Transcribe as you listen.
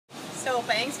So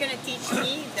Paeng's gonna teach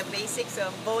me the basics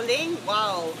of bowling.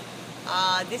 Wow.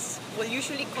 This will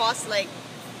usually cost like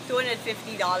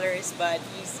 $250, but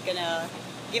he's gonna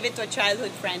give it to a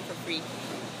childhood friend for free.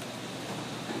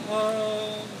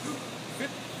 Fit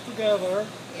together.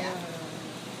 Yeah.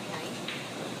 Behind.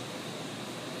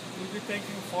 We'll be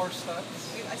taking 4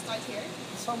 steps. Wait, I start here?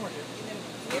 Somewhere here.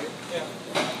 Here? Yeah.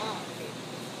 Oh, okay.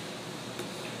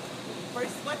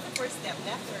 What's the first step?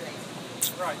 Left or right?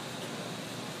 Right.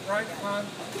 Right hand,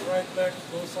 right leg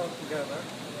goes out together.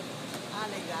 Ah,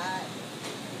 like that.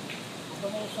 The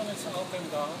motion is up and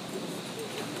down.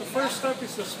 The first step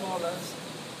is the smallest.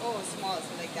 Oh, small,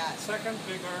 so like that. Second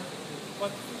bigger,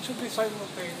 but it should be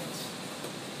simultaneous.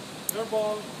 Your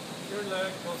ball, your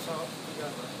leg goes out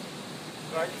together.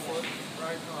 Right foot,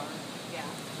 right arm. Yeah.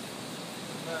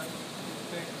 Then you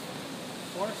take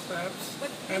 4 steps.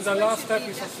 But And this the one last should step be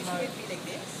is a just- slide. Should it be like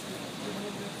this?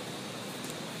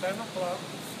 10 o'clock.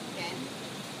 10?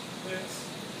 This.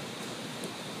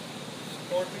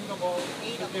 Supporting the ball.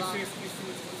 8 Should be o'clock.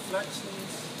 50-50. Flex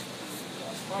knees.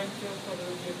 Spine tilt a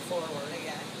little bit forward. Like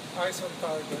that. Eyes on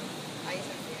target. Eyes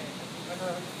up here. And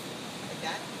then Like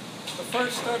that? the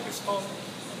first step is called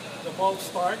the ball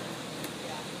start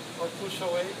Yeah. or push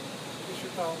away. Push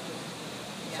it out.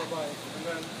 Yeah. Survive. And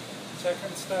then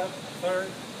second step,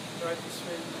 third, try to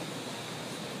swing.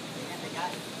 Yeah, like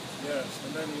that. Yes.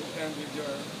 And then you end with your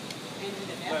And with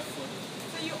the left left. foot.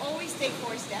 So you always take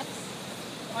 4 steps?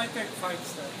 I take 5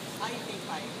 steps. I take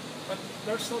 5. But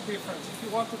there's no difference. If you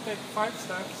want to take 5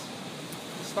 steps,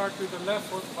 you start with the left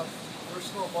foot, but there's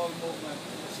no ball movement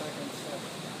in the second step.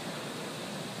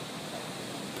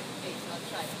 Okay, so I'll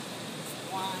try.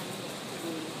 1,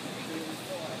 2, 3,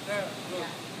 4. Yeah, good.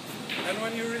 Yeah. And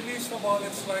when you release the ball,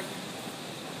 it's like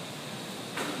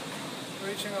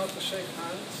reaching out to shake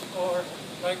hands, or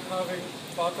like having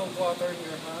bottled water in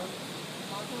your hand,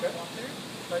 Bottle Okay. of water.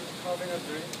 like having a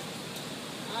drink.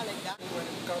 Ah, like that. When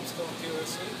it comes to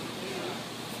accuracy, Yeah.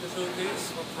 you do this,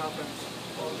 what happens?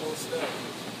 Ball goes there.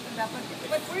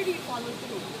 But where do you follow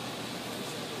through?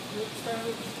 You stand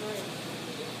it straight.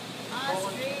 Ah,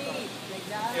 Forward. straight. Like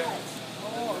that. Yeah.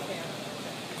 Oh, okay.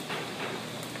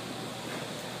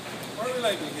 Where will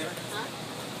I be here? Huh?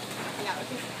 Yeah,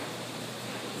 okay.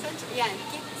 Yan,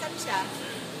 keep saan siya?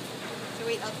 So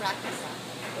wait, I'll practice ha.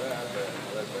 1, 2,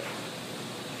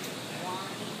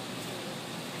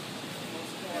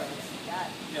 4, that.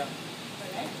 Yeah.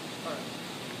 Correct?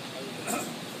 Alright.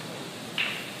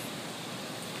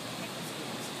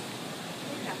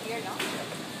 Here, no?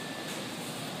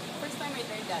 First time I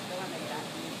learned that, the one like that.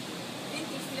 Didn't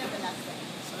teach me that the last time.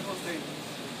 Simultaneous.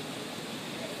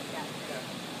 Like that. Yeah.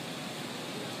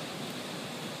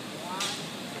 1,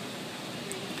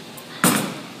 3.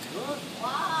 Good.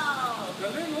 Wow!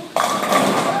 Galing, no?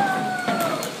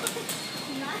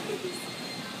 Nice!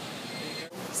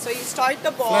 So you start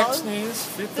the ball. Flex knees,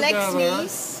 feet Flex together,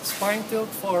 knees. spine tilt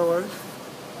forward,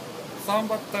 thumb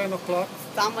at 10 o'clock,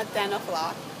 Thumb at 10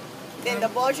 o'clock. Then the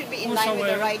ball should be in Push line with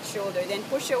the away. right shoulder. Then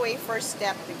push away first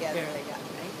step together Yeah. like that,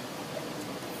 right?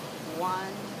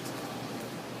 1.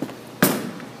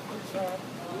 good job.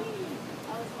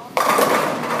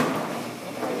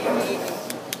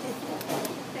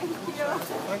 Thank you.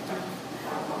 Thank you.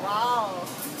 Wow.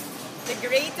 The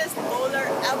greatest bowler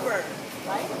ever,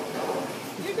 right?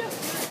 You're the